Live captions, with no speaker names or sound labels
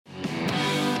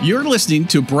You're listening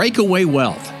to Breakaway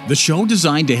Wealth, the show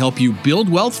designed to help you build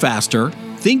wealth faster,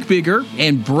 think bigger,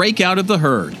 and break out of the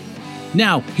herd.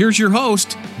 Now, here's your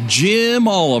host, Jim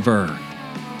Oliver.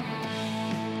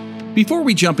 Before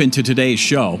we jump into today's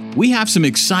show, we have some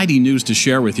exciting news to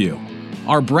share with you.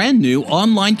 Our brand new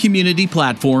online community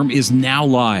platform is now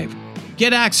live.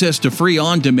 Get access to free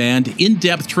on-demand,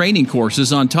 in-depth training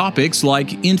courses on topics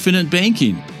like infinite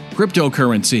banking,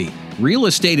 cryptocurrency, real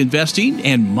estate investing,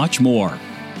 and much more.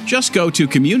 Just go to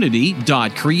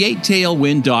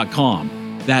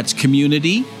community.createtailwind.com. That's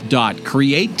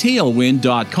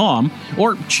community.createtailwind.com,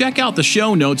 or check out the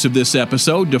show notes of this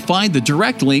episode to find the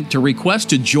direct link to request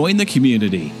to join the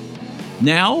community.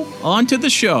 Now, on to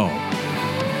the show.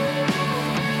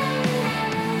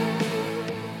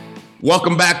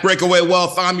 Welcome back, Breakaway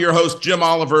Wealth. I'm your host, Jim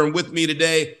Oliver, and with me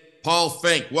today, Paul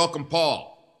Finck. Welcome,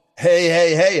 Paul.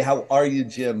 Hey. How are you,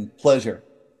 Jim? Pleasure.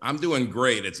 I'm doing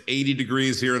great. It's 80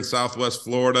 degrees here in Southwest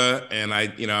Florida, and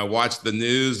I watch the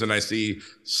news and I see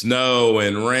snow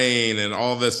and rain and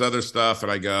all this other stuff,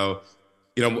 and I go,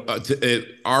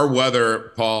 our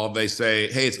weather, Paul, they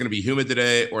say, hey, it's going to be humid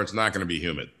today or it's not going to be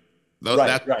humid.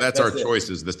 That's our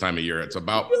choices this time of year. It's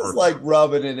about just like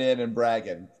rubbing it in and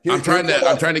bragging. I'm trying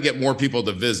to get more people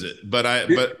to visit, but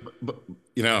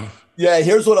Yeah,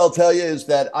 here's what I'll tell you is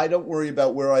that I don't worry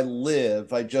about where I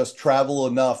live. I just travel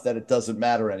enough that it doesn't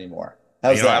matter anymore.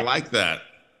 How's that? I like that.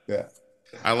 Yeah.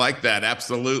 I like that.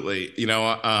 Absolutely.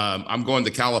 I'm going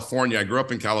to California. I grew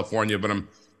up in California, but I'm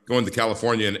going to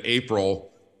California in April.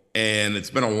 And it's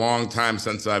been a long time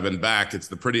since I've been back. It's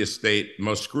the prettiest state,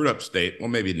 most screwed up state. Well,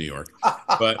 maybe New York,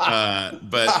 but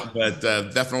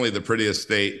definitely the prettiest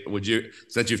state.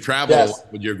 Since you've traveled, yes.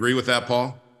 Would you agree with that,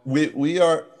 Paul? We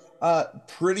are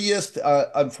prettiest.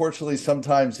 Unfortunately,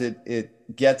 sometimes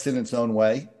it gets in its own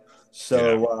way.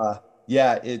 So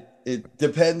it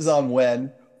depends on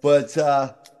when. But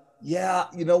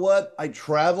you know what? I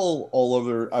travel all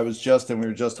over. We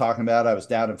were just talking about, I was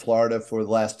down in Florida for the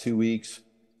last 2 weeks.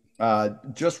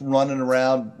 Just running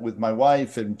around with my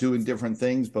wife and doing different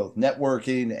things, both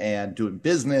networking and doing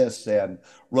business and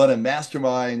running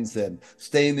masterminds and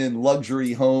staying in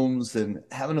luxury homes and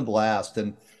having a blast.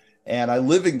 And I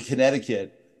live in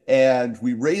Connecticut, and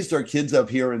we raised our kids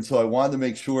up here. And so I wanted to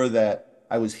make sure that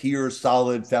I was here,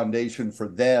 solid foundation for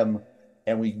them.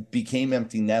 And we became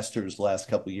empty nesters the last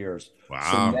couple of years.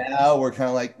 Wow. So now we're kind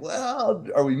of like, well,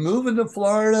 are we moving to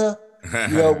Florida?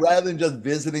 Rather than just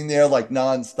visiting there like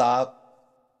nonstop.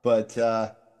 But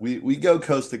we go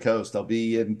coast to coast. I'll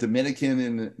be in Dominican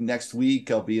in next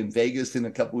week. I'll be in Vegas in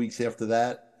a couple weeks after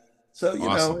that. So,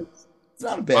 awesome. It's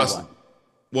not a bad one.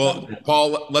 Well,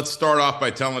 Paul, let's start off by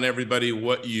telling everybody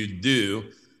what you do.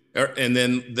 And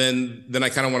then I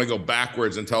kind of want to go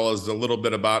backwards and tell us a little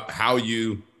bit about how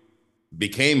you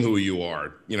became who you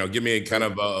are. Give me kind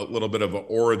of a little bit of an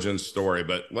origin story,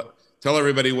 but tell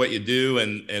everybody what you do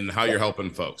and how you're helping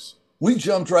folks. We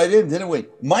jumped right in, didn't we?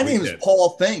 My name is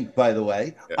Paul Finck, by the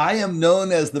way. Yeah. I am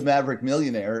known as the Maverick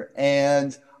Millionaire,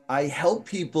 and I help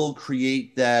people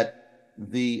create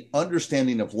the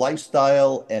understanding of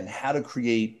lifestyle and how to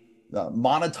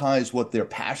monetize what their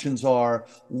passions are,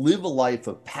 live a life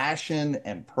of passion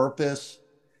and purpose,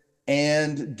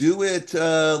 and do it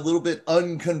a little bit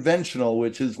unconventional,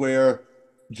 which is where,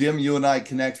 Jim, you and I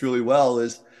connect really well,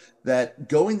 is that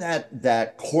going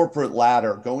that corporate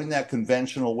ladder, going that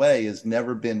conventional way has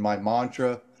never been my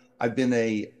mantra. I've been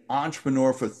an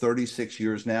entrepreneur for 36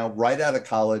 years now. Right out of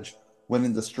college, went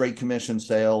into straight commission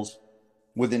sales.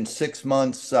 Within 6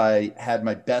 months, I had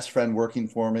my best friend working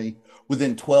for me.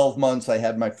 Within 12 months, I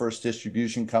had my first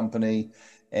distribution company,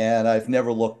 and I've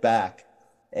never looked back.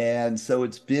 And so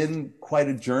it's been quite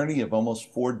a journey of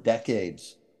almost 4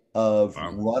 decades of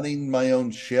running my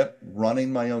own ship,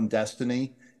 running my own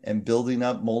destiny, and building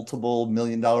up multiple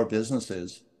million-dollar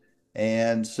businesses.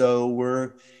 And so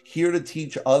we're here to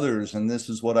teach others, and this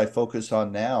is what I focus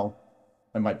on now.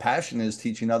 And my passion is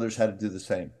teaching others how to do the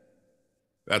same.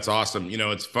 That's awesome.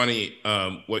 It's funny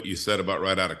what you said about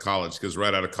right out of college, because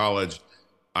right out of college,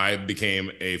 I became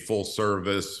a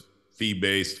full-service,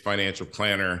 fee-based financial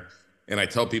planner. And I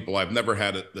tell people I've never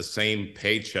had the same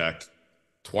paycheck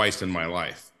twice in my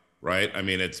life, right? I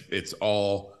mean, it's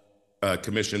all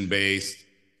commission-based.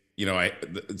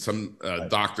 Some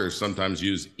doctors sometimes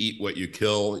use eat what you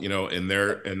kill, in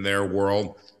their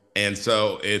world. And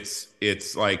so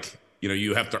it's like,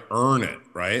 you have to earn it,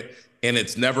 right? And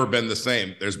it's never been the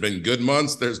same. There's been good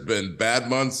months, there's been bad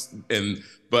months.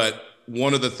 But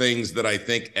one of the things that I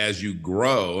think as you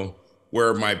grow,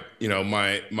 where my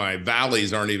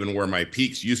valleys aren't even where my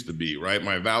peaks used to be, right?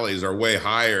 My valleys are way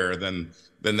higher than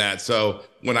than that. So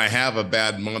when I have a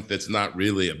bad month, it's not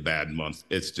really a bad month.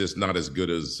 It's just not as good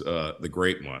as the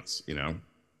great months, you know?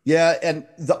 Yeah, and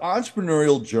the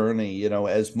entrepreneurial journey,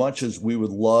 as much as we would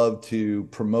love to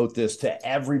promote this to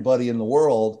everybody in the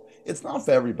world, it's not for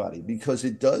everybody because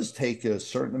it does take a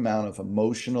certain amount of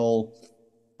emotional,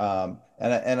 and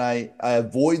I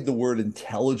avoid the word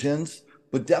intelligence,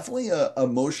 but definitely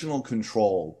emotional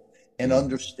control and Mm.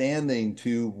 understanding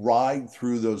to ride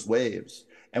through those waves.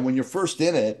 And when you're first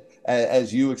in it,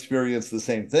 as you experience the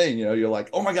same thing, you're like,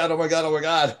 oh my God, oh my God, oh my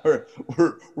God,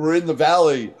 we're in the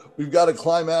valley. We've got to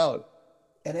climb out.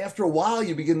 And after a while,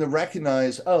 you begin to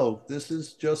recognize, oh, this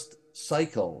is just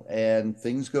cycle and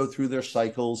things go through their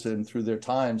cycles and through their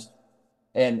times.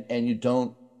 And you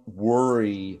don't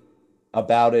worry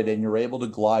about it and you're able to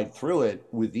glide through it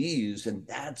with ease. And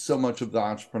that's so much of the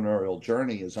entrepreneurial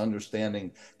journey is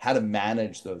understanding how to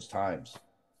manage those times.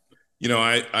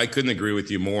 I couldn't agree with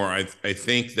you more. I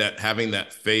think that having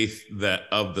that faith that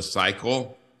of the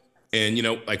cycle, and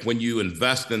like when you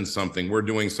invest in something, we're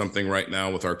doing something right now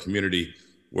with our community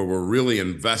where we're really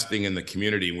investing in the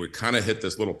community, and we kind of hit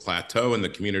this little plateau in the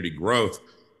community growth.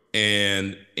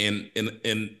 And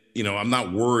I'm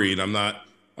not worried.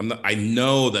 I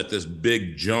know that this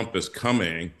big jump is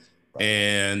coming.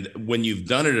 And when you've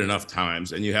done it enough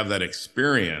times and you have that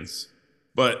experience,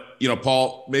 but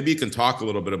Paul, maybe you can talk a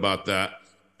little bit about that.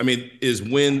 I mean,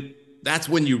 that's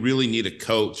when you really need a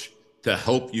coach to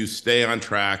help you stay on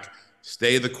track,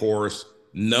 stay the course,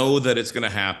 know that it's going to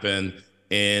happen,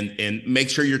 and make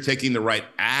sure you're taking the right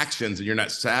actions and you're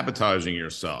not sabotaging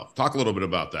yourself. Talk a little bit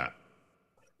about that.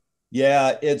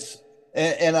 Yeah,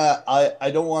 and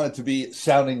I don't want it to be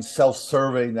sounding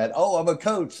self-serving that, oh, I'm a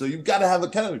coach, so you've got to have a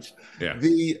coach. Yeah.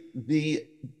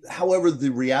 However, the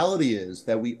reality is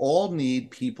that we all need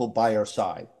people by our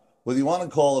side. Whether you want to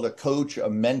call it a coach, a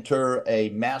mentor, a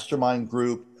mastermind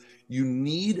group, you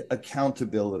need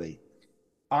accountability.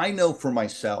 I know for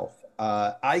myself,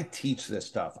 I teach this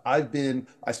stuff. I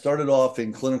started off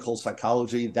in clinical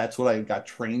psychology. That's what I got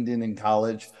trained in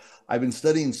college. I've been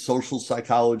studying social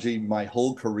psychology my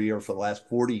whole career for the last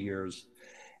 40 years.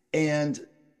 And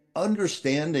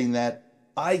understanding that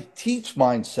I teach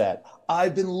mindset,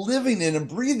 I've been living it and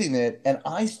breathing it, and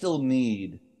I still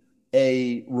need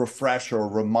a refresher, a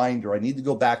reminder. I need to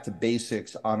go back to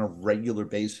basics on a regular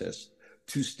basis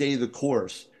to stay the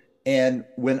course. And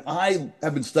when I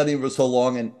have been studying for so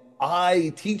long and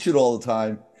I teach it all the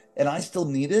time and I still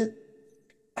need it,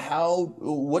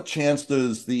 what chance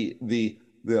does the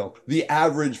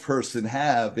average person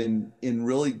have in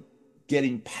really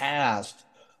getting past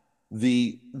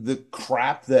the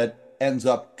crap that ends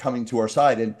up coming to our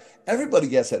side? And everybody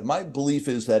gets it. My belief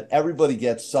is that everybody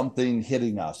gets something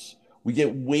hitting us. We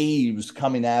get waves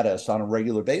coming at us on a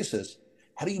regular basis.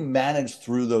 How do you manage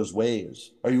through those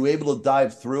waves? Are you able to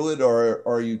dive through it, or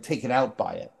are you taken out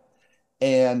by it?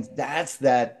 And that's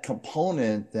that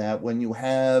component that when you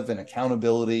have an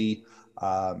accountability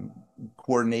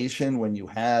coordination, when you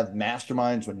have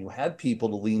masterminds, when you have people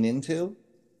to lean into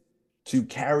to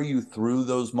carry you through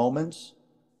those moments,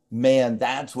 man,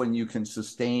 that's when you can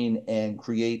sustain and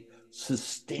create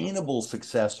sustainable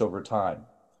success over time.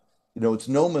 It's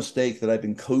no mistake that I've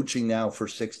been coaching now for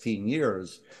 16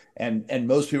 years. And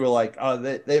most people are like, oh,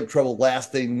 they have trouble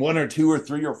lasting 1 or 2 or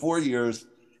 3 or 4 years.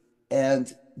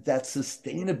 And that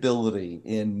sustainability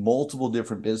in multiple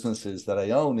different businesses that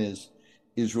I own is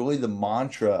really the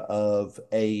mantra of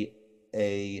a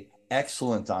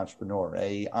excellent entrepreneur,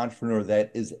 a entrepreneur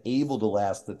that is able to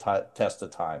last the test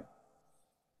of time.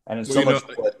 And it's so much.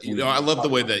 I love the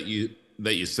way that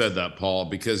you said that, Paul,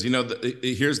 because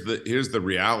here's the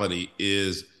reality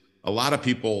is a lot of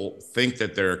people think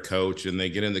that they're a coach and they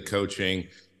get into coaching,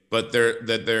 but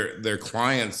their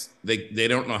clients, they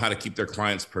don't know how to keep their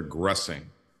clients progressing.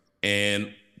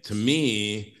 And to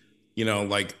me,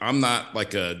 like I'm not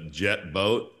like a jet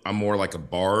boat. I'm more like a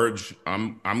barge.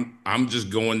 I'm just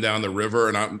going down the river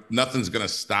and nothing's gonna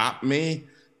stop me.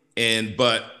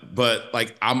 But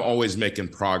like I'm always making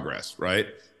progress, right?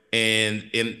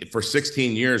 And for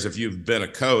 16 years, if you've been a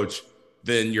coach,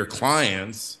 then your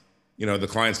clients, the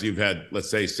clients you've had, let's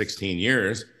say 16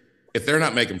 years, if they're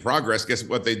not making progress, guess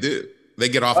what they do? They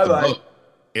get off the boat.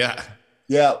 Yeah.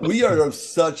 Yeah, we are of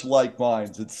such like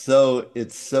minds. It's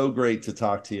so great to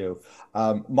talk to you.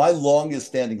 My longest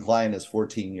standing client is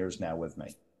 14 years now with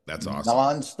me. That's awesome.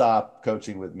 Nonstop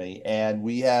coaching with me. And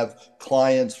we have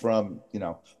clients from,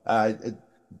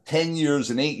 10 years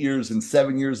and 8 years and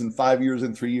 7 years and 5 years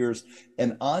and 3 years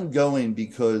and ongoing,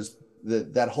 because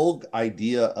that whole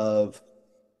idea of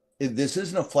this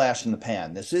isn't a flash in the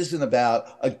pan. This isn't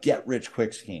about a get rich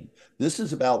quick scheme. This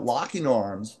is about locking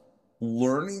arms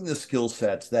learning the skill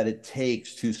sets that it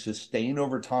takes to sustain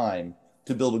over time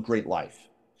to build a great life.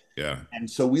 Yeah. And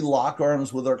so we lock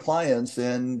arms with our clients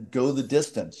and go the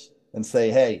distance and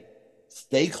say, hey,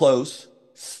 stay close,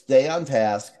 stay on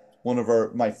task. One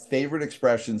of my favorite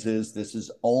expressions is, this is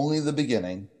only the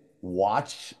beginning.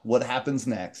 Watch what happens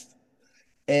next.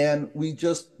 And we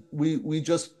just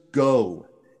go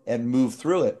and move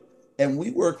through it. And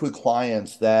we work with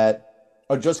clients that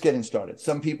are just getting started.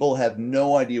 Some people have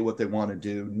no idea what they want to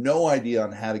do, no idea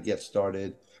on how to get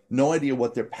started, no idea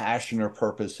what their passion or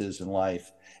purpose is in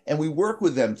life. And we work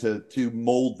with them to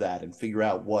mold that and figure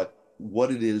out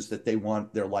what it is that they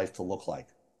want their life to look like.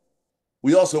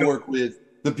 We also work with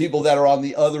the people that are on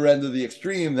the other end of the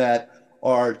extreme, that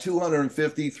are $250,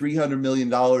 $300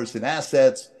 million in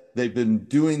assets. They've been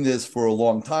doing this for a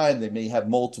long time. They may have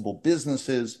multiple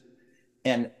businesses.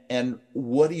 And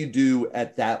what do you do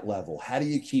at that level? How do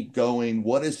you keep going?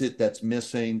 What is it that's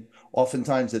missing?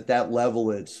 Oftentimes at that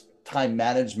level, it's time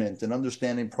management and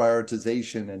understanding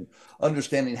prioritization and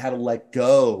understanding how to let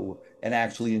go and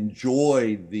actually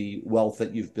enjoy the wealth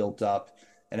that you've built up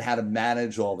and how to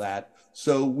manage all that.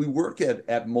 So we work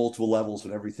at multiple levels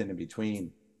and everything in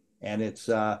between. And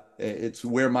it's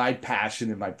where my passion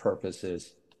and my purpose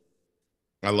is.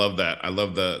 I love that. I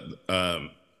love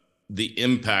the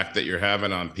impact that you're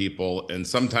having on people. And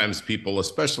sometimes people,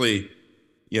 especially,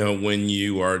 when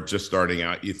you are just starting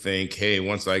out, you think, hey,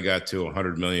 once I got to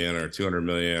 100 million or 200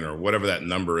 million or whatever that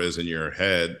number is in your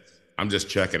head, I'm just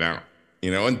checking out,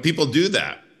 and people do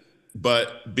that.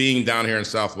 But being down here in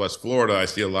Southwest Florida, I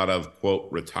see a lot of, quote,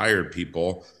 retired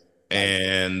people.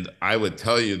 And I would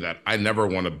tell you that I never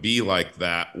want to be like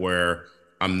that, where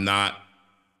I'm not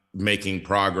making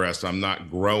progress, I'm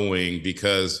not growing,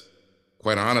 because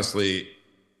quite honestly,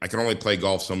 I can only play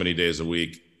golf so many days a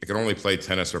week. I can only play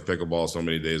tennis or pickleball so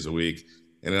many days a week.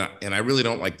 And I really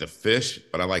don't like to fish,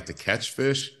 but I like to catch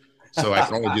fish. So I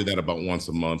can only do that about once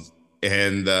a month.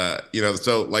 And,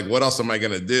 so like, what else am I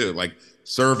going to do? Like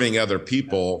serving other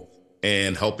people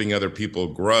and helping other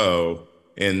people grow.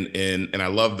 And I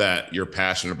love that you're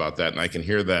passionate about that. And I can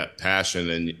hear that passion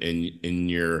in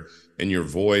your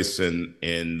voice, and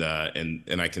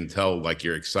I can tell like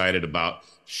you're excited about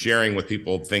sharing with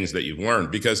people things that you've learned.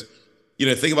 Because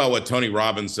think about what Tony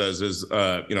Robbins says is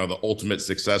the ultimate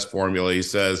success formula. He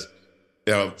says,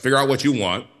 figure out what you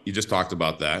want. You just talked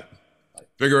about that.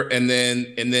 And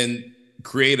then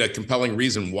create a compelling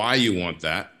reason why you want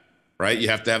that. Right? You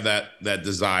have to have that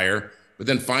desire, but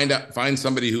then find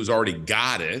somebody who's already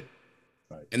got it,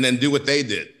 right, and then do what they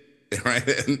did. Right.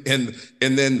 And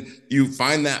then you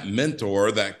find that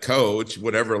mentor, that coach,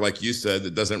 whatever, like you said,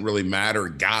 that doesn't really matter,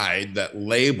 guide, that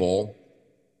label.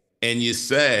 And you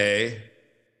say,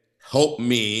 help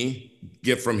me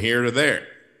get from here to there,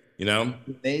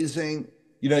 Amazing.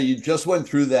 You just went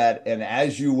through that. And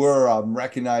as you were, I'm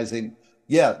recognizing,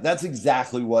 yeah, that's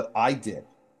exactly what I did.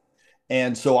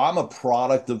 And so I'm a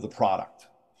product of the product,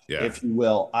 if you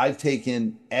will. I've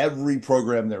taken every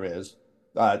program there is.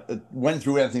 Went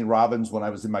through Anthony Robbins when I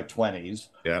was in my 20s.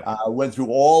 Yeah. Went through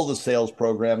all the sales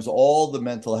programs, all the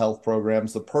mental health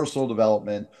programs, the personal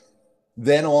development.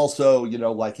 Then also,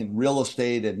 like in real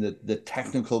estate and the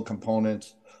technical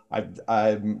components.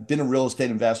 I've been a real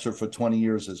estate investor for 20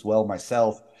 years as well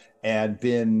myself, and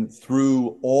been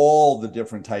through all the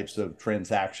different types of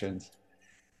transactions.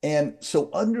 And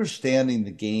so understanding the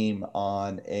game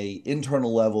on a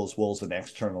internal level as well as an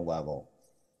external level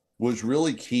was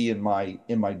really key in my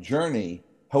journey.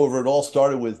 However, it all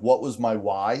started with, what was my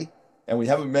why? And we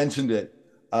haven't mentioned it.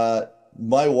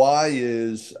 My why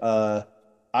is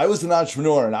I was an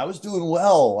entrepreneur and I was doing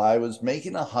well. I was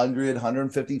making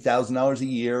 $150,000 a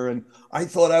year, and I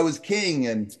thought I was king.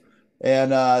 And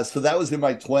so that was in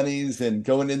my 20s and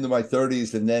going into my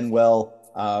 30s. And then,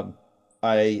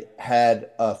 I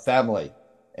had a family,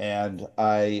 and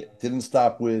I didn't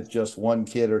stop with just one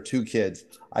kid or two kids.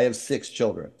 I have 6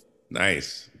 children.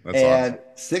 Nice. That's awesome.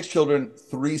 6 children,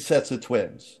 3 sets of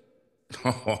twins.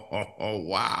 Oh,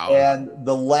 wow. And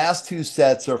the last 2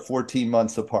 sets are 14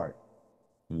 months apart.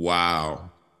 Wow.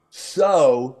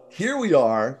 So here we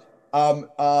are.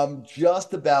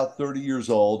 Just about 30 years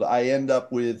old. I end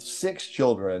up with 6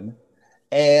 children,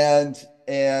 and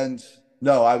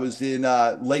no, I was in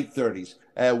late 30s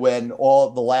when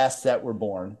all the last set were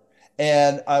born.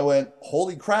 And I went,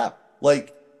 holy crap,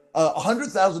 like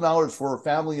 $100,000 for a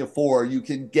family of 4, you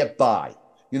can get by.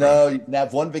 You can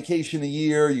have one vacation a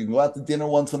year, you can go out to dinner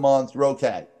once a month, you're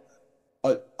okay.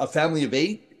 A family of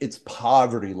 8, it's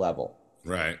poverty level.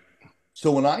 Right.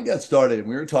 So when I got started, and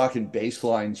we were talking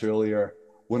baselines earlier,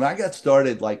 when I got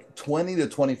started, like $20,000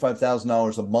 to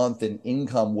 $25,000 a month in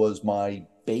income was my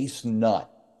base nut.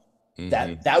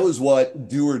 Mm-hmm. That was what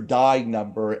do or die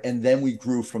number. And then we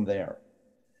grew from there.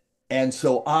 And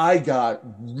so I got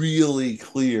really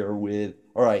clear with,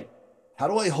 all right, how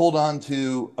do I hold on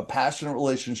to a passionate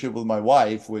relationship with my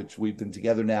wife, which we've been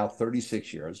together now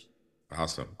 36 years?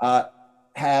 Awesome.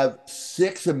 Have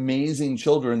 6 amazing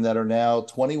children that are now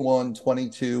 21,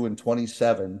 22, and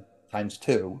 27 times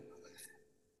 2.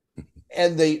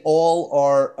 And they all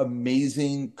are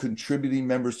amazing contributing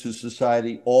members to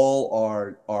society. All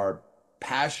are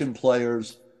passion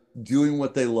players doing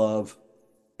what they love,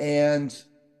 and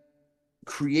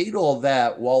create all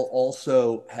that while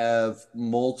also have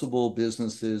multiple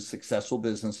businesses, successful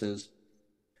businesses.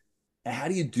 And how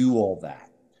do you do all that?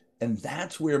 And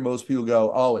that's where most people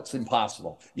go, oh, it's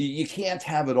impossible. You can't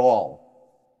have it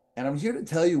all. And I'm here to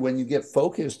tell you, when you get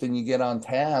focused and you get on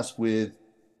task with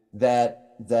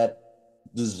that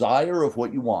desire of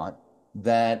what you want,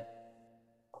 that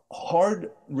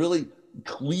hard, really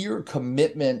clear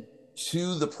commitment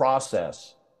to the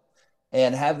process,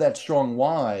 and have that strong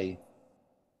why,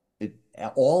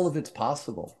 all of it's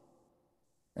possible.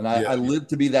 And I live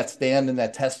to be that stand and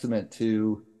that testament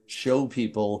to show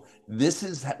people this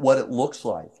is what it looks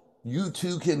like. You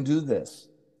too can do this.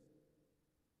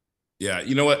 Yeah.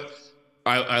 You know what?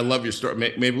 I love your story.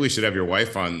 Maybe we should have your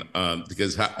wife on,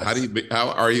 because how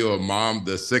are you a mom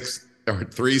to 6 or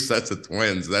 3 sets of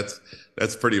twins?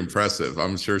 That's pretty impressive.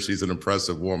 I'm sure she's an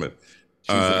impressive woman.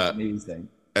 She's amazing.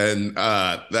 And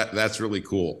that's really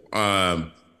cool.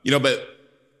 But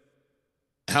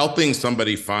helping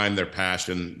somebody find their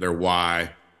passion, their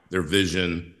why, their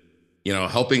vision,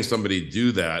 helping somebody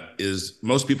do that is,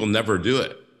 most people never do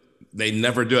it. They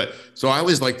never do it. So I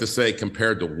always like to say,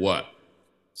 compared to what?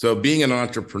 So being an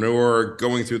entrepreneur,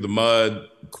 going through the mud,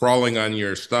 crawling on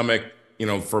your stomach,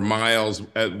 for miles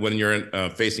when you're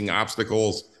facing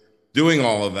obstacles, doing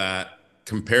all of that,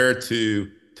 compared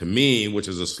to me, which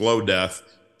is a slow death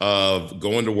of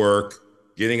going to work,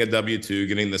 getting a W-2,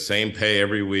 getting the same pay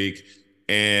every week,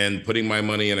 and putting my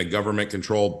money in a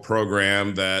government-controlled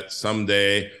program that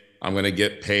someday I'm going to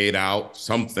get paid out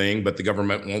something, but the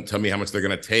government won't tell me how much they're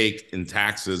going to take in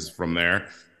taxes from there.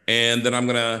 And then I'm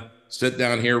going to sit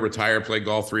down here, retire, play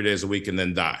golf 3 days a week, and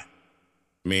then die.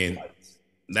 I mean,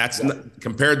 that's not,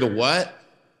 compared to what?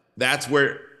 That's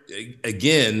where,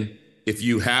 again, if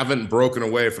you haven't broken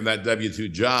away from that W-2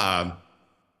 job,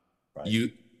 you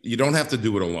don't have to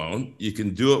do it alone. You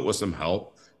can do it with some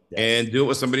help, and do it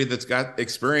with somebody that's got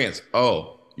experience.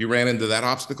 Oh, you ran into that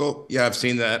obstacle? Yeah, I've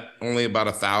seen that only about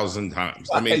 1,000 times.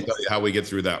 Let me tell you how we get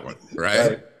through that one,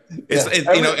 right?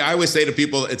 I always say to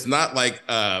people, it's not like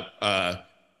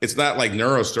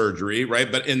neurosurgery, right?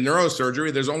 But in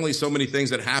neurosurgery, there's only so many things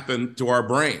that happen to our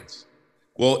brains.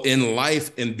 Well, in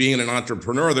life, in being an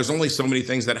entrepreneur, there's only so many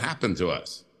things that happen to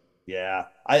us. Yeah.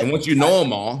 And once you know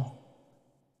them all.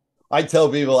 I tell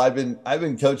people I've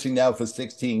been coaching now for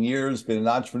 16 years, been an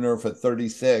entrepreneur for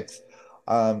 36.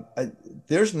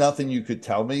 There's nothing you could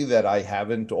tell me that I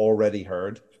haven't already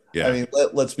heard. Yeah. I mean,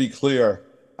 let's be clear.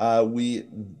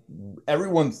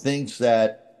 Everyone thinks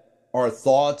that our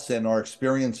thoughts and our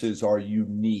experiences are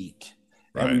unique.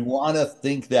 Right. And we want to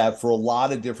think that for a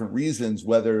lot of different reasons,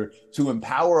 whether to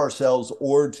empower ourselves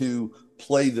or to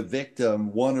play the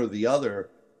victim, one or the other.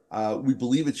 We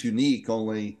believe it's unique,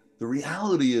 only the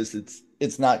reality is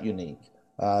it's not unique.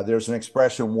 There's an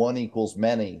expression, one equals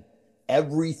many.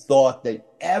 Every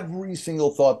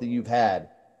single thought that you've had,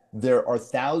 there are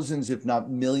thousands, if not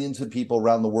millions of people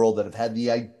around the world that have had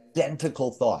the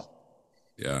identical thought.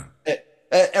 Yeah.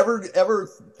 Ever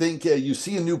think you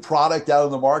see a new product out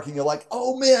on the market and you're like,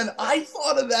 oh man, I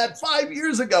thought of that 5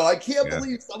 years ago. I can't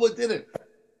believe someone did it.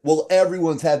 Well,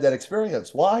 everyone's had that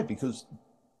experience. Why? Because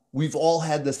we've all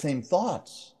had the same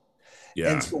thoughts.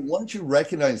 Yeah. And so once you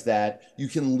recognize that, you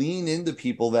can lean into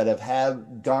people that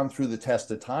have gone through the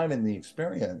test of time and the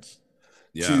experience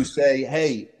to say,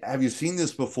 hey, have you seen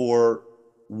this before?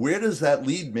 Where does that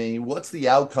lead me? What's the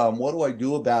outcome? What do I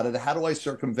do about it? How do I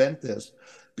circumvent this?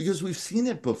 Because we've seen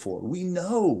it before. We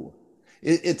know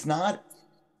it's not,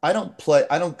 I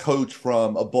don't coach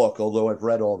from a book, although I've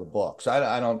read all the books.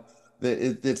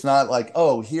 It's not like,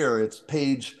 oh, here it's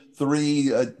page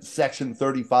 3, section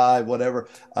 35, whatever.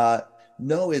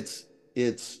 No,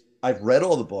 I've read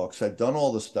all the books, I've done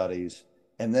all the studies,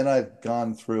 and then I've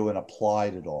gone through and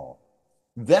applied it all.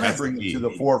 Then I bring it to the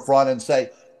forefront and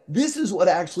say, this is what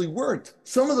actually worked.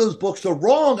 Some of those books are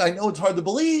wrong. I know it's hard to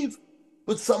believe,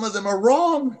 but some of them are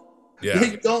wrong. Yeah.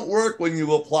 They don't work when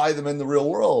you apply them in the real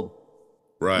world.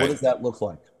 Right. What does that look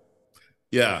like?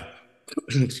 Yeah.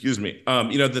 Excuse me.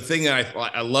 The thing that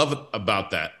I love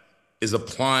about that is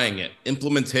applying it,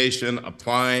 implementation,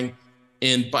 applying.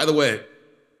 And by the way,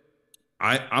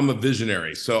 I'm a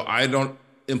visionary, so I don't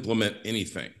implement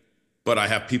anything, but I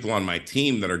have people on my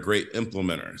team that are great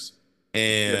implementers.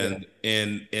 And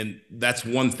that's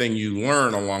one thing you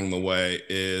learn along the way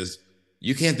is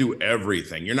you can't do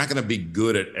everything. You're not going to be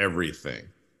good at everything.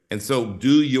 And so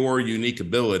do your unique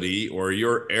ability or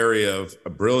your area of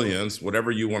brilliance, whatever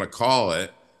you want to call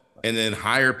it, and then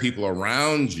hire people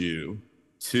around you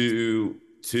to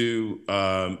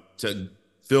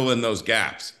fill in those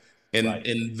gaps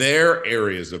in their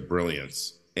areas of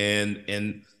brilliance. And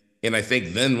I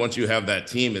think then once you have that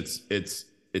team,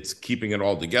 it's keeping it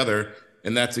all together.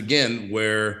 And that's again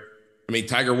where, I mean,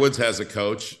 Tiger Woods has a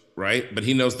coach, right? But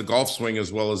he knows the golf swing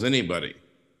as well as anybody.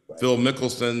 Right. Phil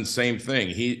Mickelson, same thing.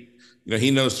 He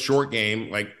knows short game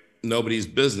like nobody's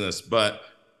business, but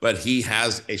he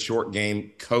has a short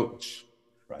game coach.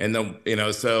 Right. And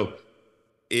then, so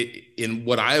in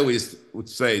what I always would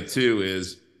say too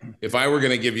is, if I were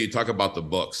going to talk about the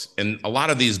books, and a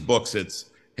lot of these books, it's,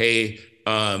 hey,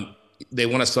 they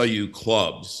want to sell you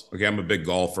clubs. Okay, I'm a big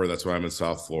golfer. That's why I'm in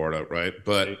South Florida, right?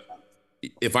 But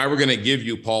if I were going to give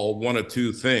you, Paul, one of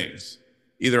two things,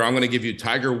 either I'm going to give you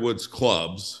Tiger Woods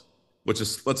clubs, which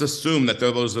is, let's assume that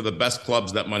those are the best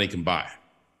clubs that money can buy,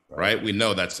 right? We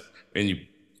know that's, and you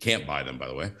can't buy them, by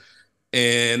the way.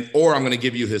 Or I'm going to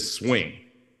give you his swing.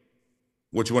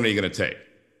 Which one are you going to take?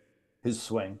 His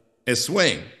swing. His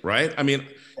swing, right? I mean,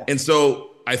 and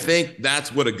so I think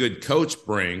that's what a good coach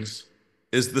brings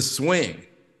is the swing.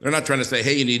 They're not trying to say,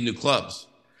 hey, you need new clubs.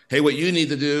 Hey, what you need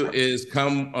to do is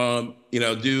come,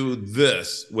 do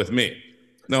this with me.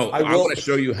 No, I want to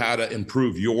show you how to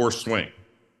improve your swing.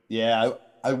 Yeah,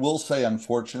 I will say,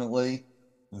 unfortunately,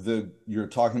 you're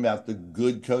talking about the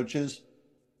good coaches.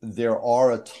 There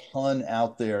are a ton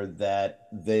out there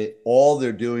that all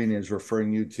they're doing is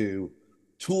referring you to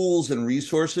tools and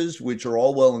resources, which are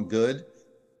all well and good.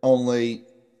 Only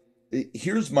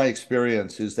here's my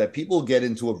experience is that people get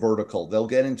into a vertical, they'll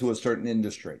get into a certain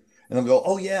industry and they'll go,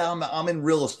 oh yeah, I'm in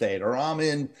real estate, or I'm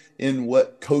in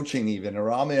what coaching even,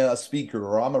 or I'm a speaker,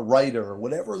 or I'm a writer, or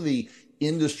whatever the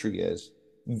industry is.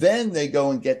 Then they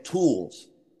go and get tools.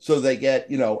 So they get,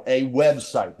 a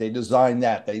website, they design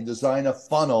that, they design a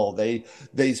funnel, they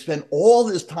spend all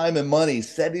this time and money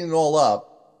setting it all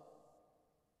up,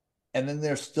 and then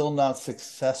they're still not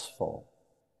successful.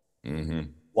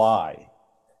 Mm-hmm. Why?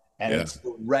 And it's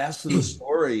the rest of the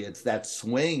story. It's that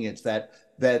swing. It's that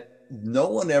no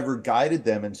one ever guided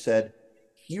them and said,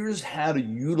 here's how to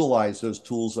utilize those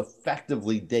tools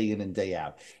effectively day in and day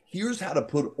out. Here's how to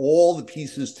put all the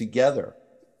pieces together.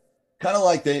 Kind of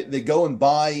like they go and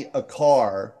buy a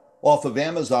car off of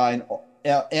Amazon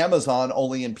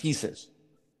only in pieces.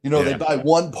 They buy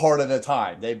one part at a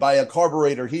time. They buy a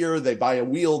carburetor here, they buy a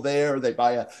wheel there, they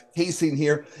buy a casing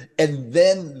here, and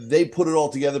then they put it all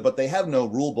together, but they have no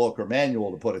rule book or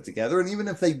manual to put it together. And even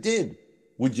if they did,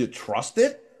 would you trust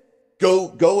it?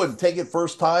 Go and take it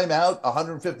first time out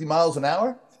 150 miles an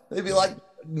hour? They'd be like,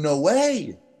 no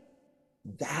way.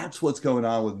 That's what's going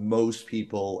on with most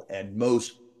people and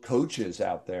most coaches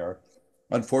out there,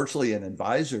 unfortunately, and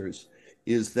advisors,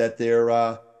 is that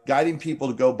they're guiding people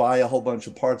to go buy a whole bunch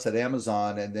of parts at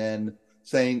Amazon and then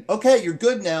saying, okay, you're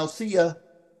good now, see ya.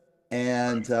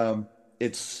 And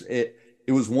it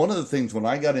was one of the things when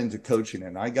I got into coaching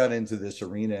and I got into this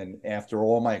arena, and after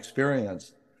all my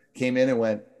experience, came in and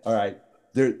went, all right,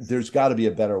 there's got to be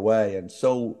a better way. And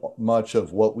so much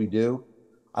of what we do,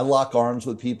 I lock arms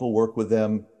with people, work with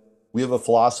them. We have a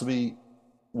philosophy.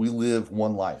 We live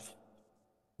one life.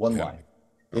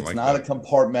 It's not a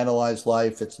compartmentalized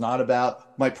life. It's not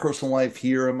about my personal life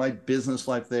here and my business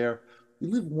life there. We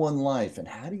live one life. And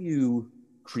how do you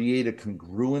create a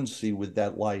congruency with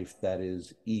that life that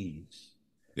is ease?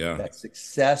 Yeah. That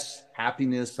success,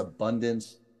 happiness,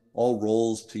 abundance, all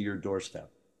rolls to your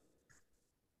doorstep.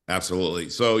 Absolutely.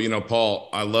 So, Paul,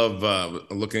 I love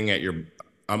looking at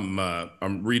I'm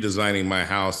redesigning my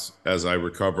house as I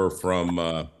recover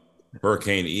from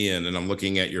Hurricane Ian, and I'm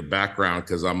looking at your background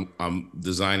because I'm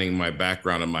designing my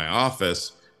background in my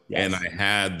office. Yes. And I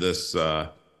had this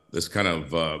kind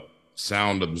of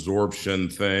sound absorption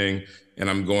thing, and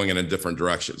I'm going in a different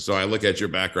direction. So I look at your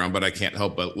background, but I can't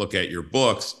help but look at your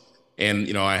books.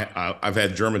 And I've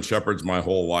had German Shepherds my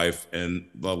whole life, and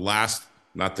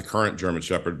not the current German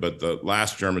Shepherd, but the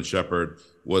last German Shepherd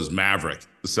was Maverick.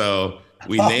 So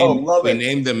we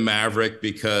named him Maverick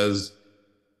because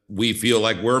we feel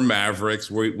like we're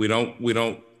mavericks. We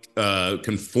don't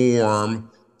conform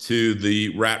to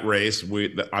the rat race.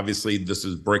 Obviously this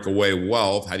is breakaway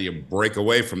wealth. How do you break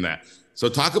away from that? So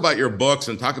talk about your books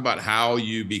and talk about how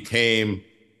you became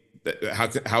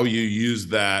how you use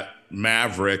that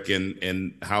Maverick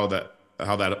and how that.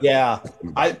 Yeah,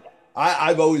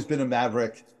 I've always been a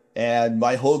Maverick, and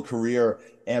my whole career.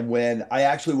 And when I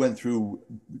actually went through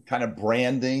kind of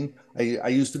branding, I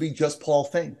used to be just Paul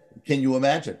Finck. Can you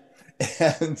imagine?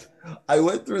 And I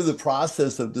went through the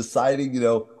process of deciding,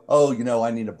 oh,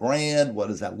 I need a brand. What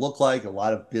does that look like? A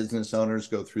lot of business owners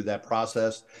go through that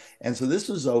process. And so this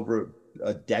was over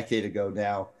a decade ago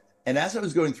now. And as I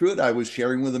was going through it, I was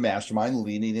sharing with a mastermind,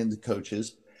 leaning into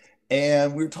coaches,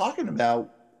 and we were talking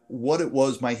about what it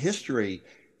was, my history.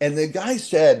 And the guy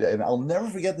said, and I'll never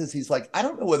forget this, he's like, I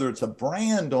don't know whether it's a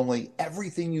brand, only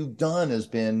everything you've done has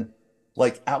been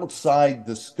like outside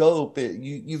the scope.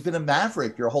 You've been a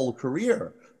maverick your whole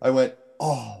career. I went,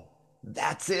 oh,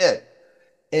 that's it.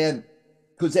 And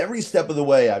because every step of the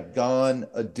way, I've gone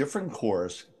a different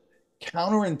course,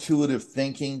 counterintuitive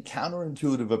thinking,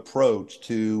 counterintuitive approach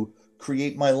to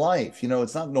create my life.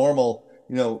 It's not normal.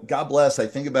 God bless. I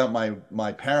think about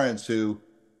my parents who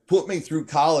put me through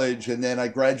college, and then I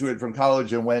graduated from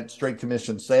college and went straight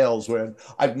commission sales, where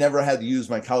I've never had to use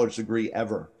my college degree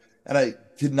ever. And I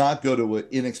did not go to an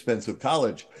inexpensive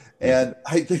college. And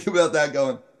I think about that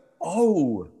going,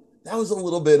 oh, that was a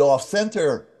little bit off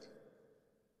center.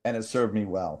 And it served me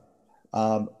well.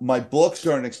 My books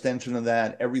are an extension of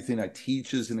that. Everything I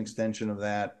teach is an extension of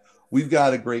that. We've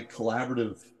got a great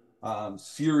collaborative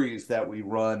series that we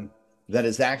run that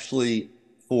is actually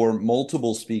for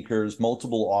multiple speakers,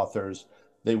 multiple authors.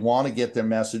 They want to get their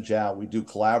message out. We do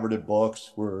collaborative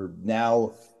books. We're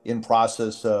now in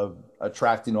process of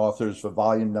attracting authors for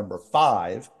volume number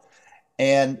 5.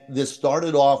 And this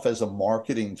started off as a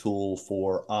marketing tool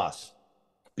for us.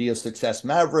 Be a Success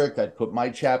Maverick. I'd put my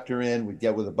chapter in, we'd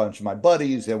get with a bunch of my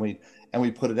buddies, and we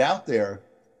put it out there.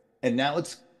 And now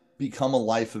it's become a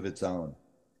life of its own.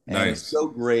 And Nice. It's so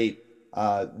great.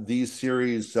 These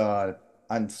series,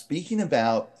 I'm speaking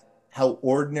about how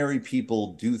ordinary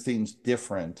people do things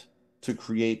different to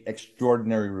create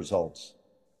extraordinary results.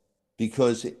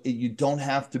 Because you don't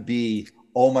have to be,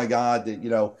 oh my God,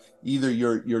 that either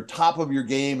you're top of your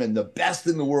game and the best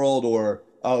in the world, or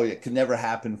oh, it can never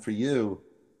happen for you.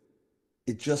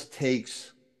 It just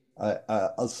takes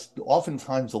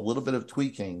oftentimes a little bit of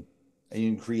tweaking, and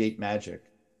you can create magic.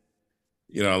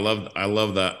 I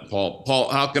love that, Paul. Paul,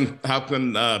 how can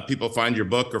people find your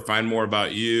book or find more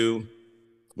about you?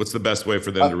 What's the best way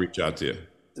for them to reach out to you?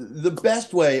 The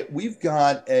best way,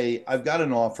 I've got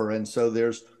an offer, and so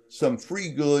there's some free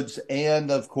goods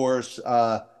and of course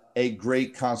a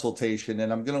great consultation,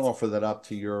 and I'm going to offer that up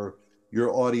to your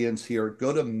audience here.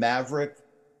 Go to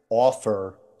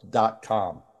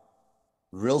maverickoffer.com.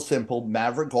 Real simple,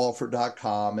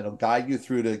 maverickoffer.com. It'll guide you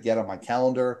through to get on my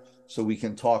calendar so we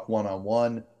can talk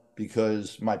one-on-one,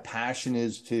 because my passion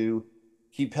is to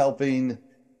keep helping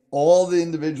all the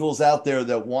individuals out there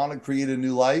that want to create a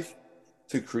new life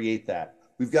to create that.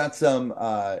 We've got some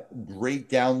great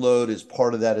download as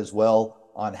part of that as well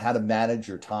on how to manage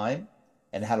your time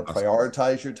and how to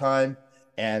prioritize your time.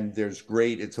 And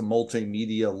it's a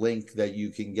multimedia link that you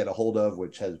can get a hold of,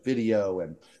 which has video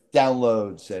and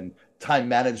downloads and time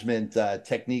management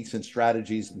techniques and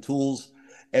strategies and tools.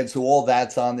 And so all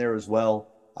that's on there as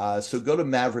well. So go to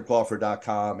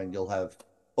maverickoffer.com and you'll have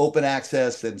open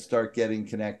access and start getting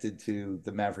connected to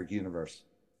the Maverick universe.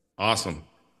 Awesome.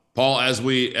 Paul, as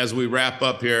we wrap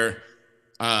up here,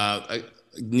 I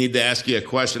need to ask you a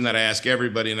question that I ask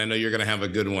everybody, and I know you're going to have a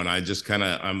good one.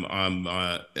 I'm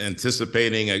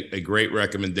anticipating a great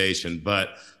recommendation. But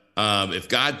if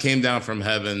God came down from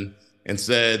heaven and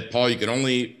said, Paul, you can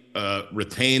only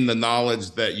retain the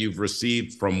knowledge that you've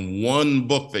received from one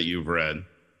book that you've read,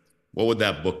 what would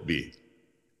that book be?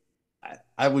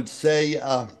 I would say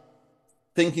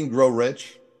Think and Grow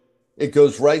Rich. It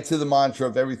goes right to the mantra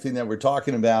of everything that we're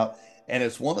talking about. And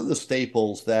it's one of the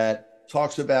staples that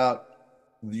talks about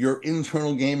your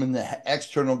internal game and the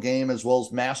external game, as well as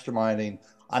masterminding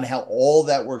on how all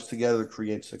that works together to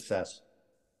create success.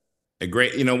 A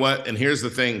great, you know what? And here's the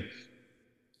thing.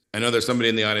 I know there's somebody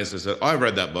in the audience that said, oh, I've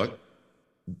read that book.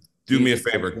 Do me a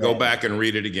favor, go back and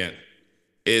read it again.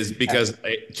 Is because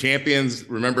champions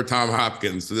remember Tom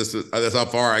Hopkins. So that's how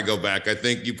far I go back. I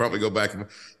think you probably go back.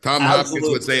 Tom Hopkins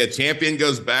would say a champion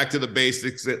goes back to the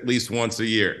basics at least once a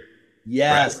year.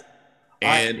 Yes. Right?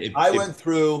 And I went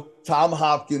through Tom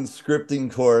Hopkins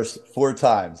scripting course 4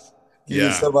 times. Give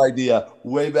you some idea.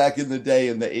 Way back in the day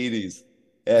in the 80s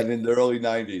and in the early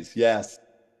 90s. Yes.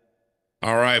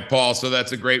 All right, Paul. So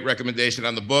that's a great recommendation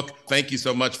on the book. Thank you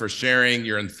so much for sharing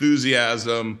your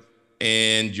enthusiasm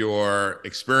and your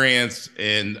experience.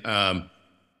 And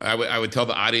I would tell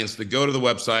the audience to go to the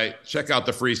website, check out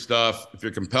the free stuff. If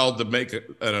you're compelled to make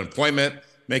an appointment,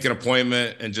 make an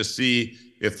appointment and just see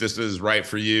if this is right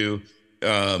for you.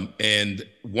 And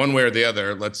one way or the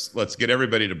other, let's get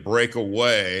everybody to break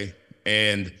away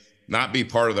and not be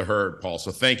part of the herd, Paul.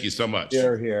 So thank you so much.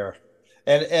 Here.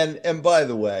 And by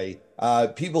the way,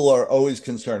 people are always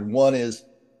concerned. One is,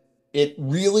 it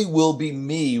really will be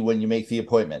me when you make the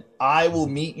appointment. I will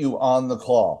meet you on the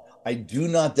call. I do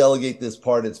not delegate this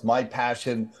part. It's my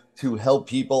passion to help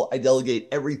people. I delegate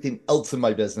everything else in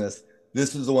my business.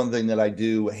 This is the one thing that I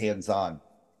do hands-on.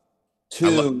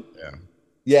 Two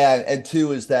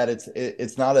is that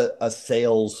it's not a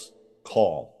sales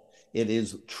call. It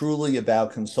is truly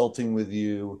about consulting with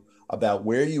you about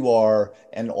where you are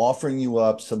and offering you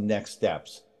up some next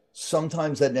steps.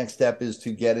 Sometimes that next step is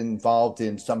to get involved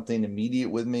in something immediate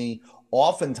with me.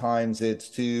 Oftentimes it's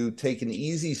to take an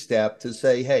easy step to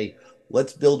say, hey,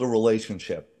 let's build a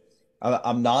relationship.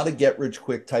 I'm not a get rich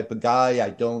quick type of guy.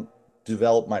 I don't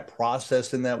develop my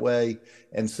process in that way.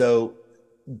 And so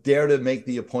dare to make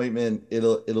the appointment.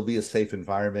 It'll be a safe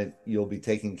environment. You'll be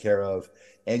taken care of,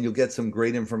 and you'll get some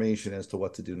great information as to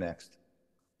what to do next.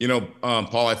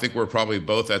 Paul, I think we're probably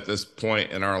both at this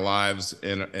point in our lives,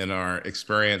 in our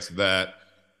experience, that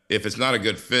if it's not a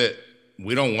good fit,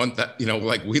 we don't want that,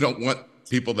 we don't want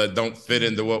people that don't fit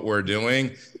into what we're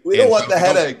doing. We don't want the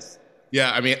headaches.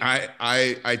 Yeah. I mean,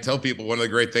 I tell people one of the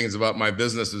great things about my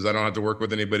business is I don't have to work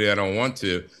with anybody I don't want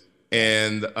to.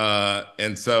 And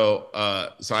so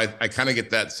I kind of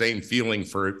get that same feeling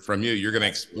from you. You're going to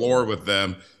explore with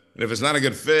them. And if it's not a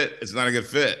good fit, it's not a good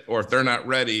fit. Or if they're not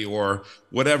ready or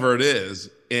whatever it is.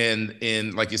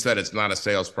 And like you said, it's not a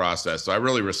sales process. So I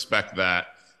really respect that.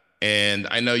 And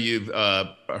I know you've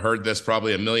heard this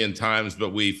probably a million times,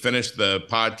 but we finished the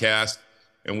podcast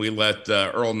and we let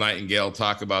Earl Nightingale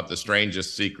talk about the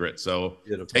strangest secret. So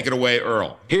Beautiful. Take it away,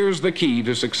 Earl. Here's the key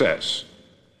to success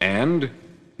and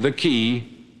the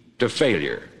key to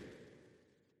failure.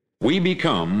 We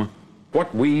become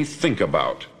what we think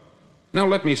about. Now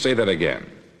let me say that again.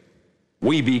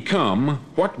 We become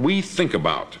what we think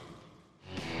about.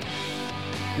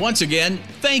 Once again,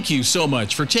 thank you so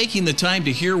much for taking the time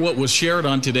to hear what was shared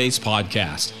on today's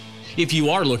podcast. If you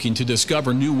are looking to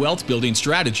discover new wealth building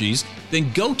strategies,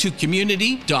 then go to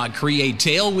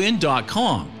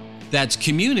community.createtailwind.com. That's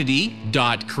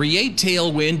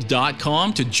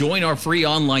community.createtailwind.com to join our free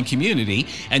online community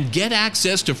and get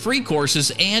access to free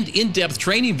courses and in-depth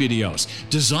training videos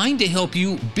designed to help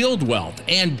you build wealth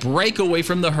and break away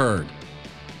from the herd.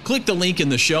 Click the link in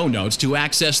the show notes to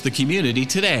access the community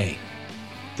today.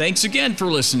 Thanks again for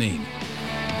listening.